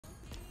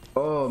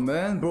Oh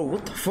man, bro,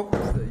 what the fuck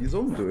was that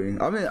Yuzong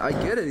doing? I mean, I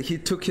get it, he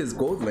took his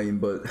gold lane,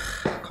 but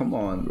come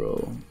on,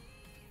 bro.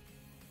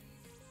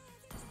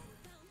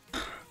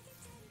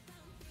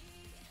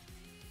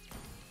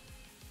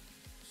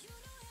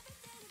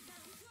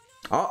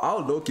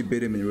 I'll low-key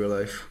beat him in real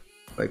life.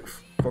 Like,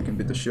 fucking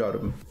beat the shit out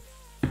of him.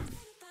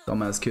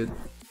 Dumbass kid.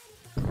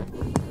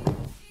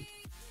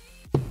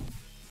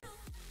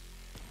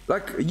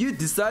 Like, you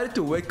decided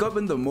to wake up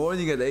in the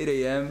morning at 8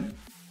 AM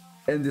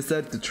and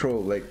decided to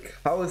troll. Like,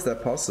 how is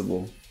that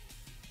possible?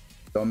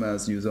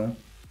 Dumbass Yuzong.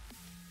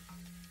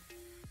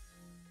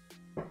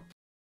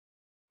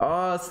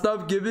 Ah,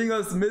 stop giving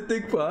us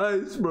mythic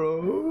vibes,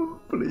 bro.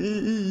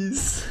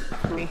 Please.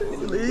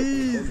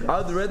 Please.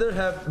 I'd rather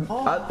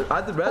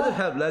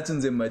have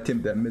legends in my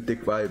team than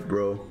mythic vibe,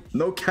 bro.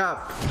 No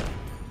cap.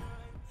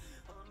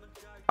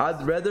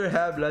 I'd rather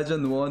have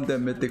legend 1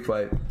 than mythic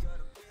vibe.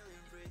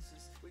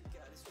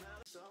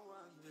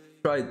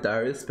 Try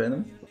Dyrroth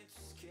Venom.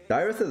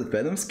 Dyrroth has a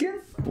Venom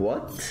skin?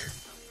 What?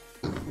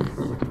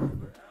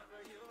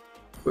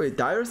 Wait,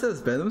 Dyrroth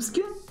has Venom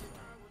skin?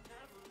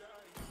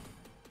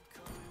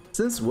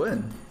 Since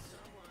when?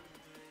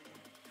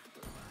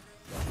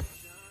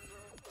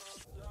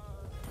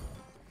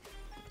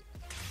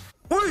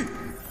 Wait!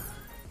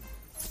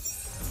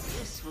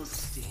 This will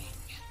sting.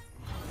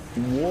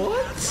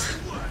 What?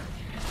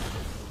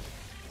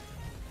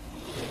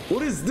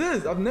 What is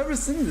this? I've never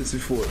seen this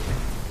before.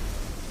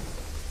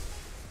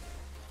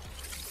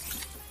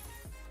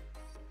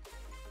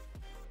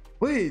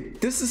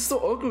 Wait, this is so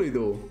ugly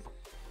though.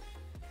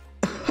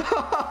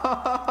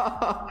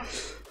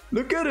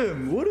 Look at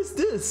him. What is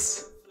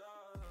this?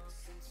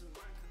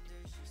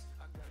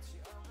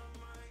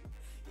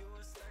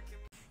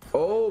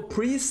 Oh,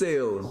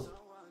 pre-sale.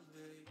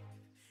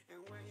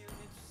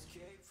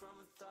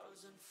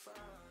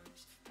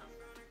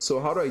 So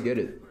how do I get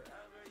it?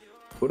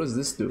 What does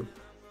this do?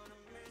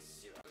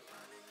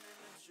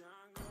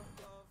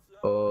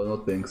 Oh, no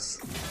thanks.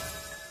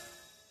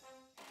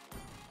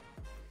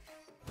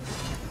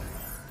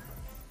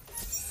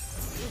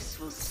 This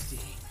will sting.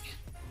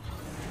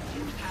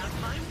 You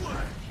have my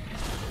word.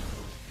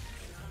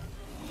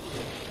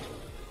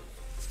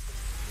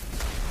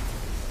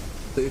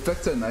 The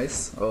effects are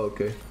nice. Oh,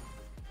 okay.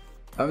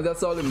 I mean,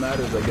 that's all that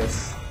matters, I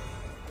guess.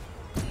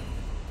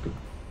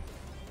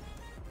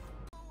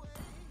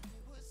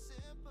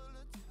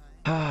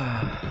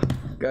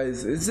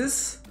 Guys, is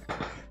this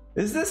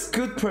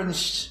good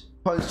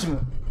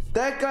punishment?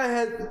 That guy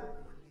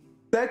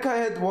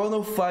had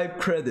 105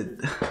 credit.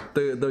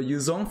 The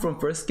Yuzong from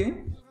first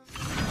game?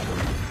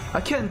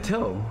 I can't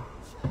tell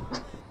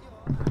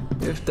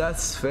if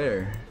that's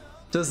fair.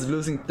 Just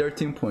losing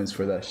 13 points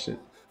for that shit.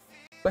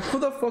 Like, who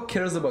the fuck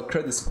cares about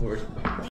credit score?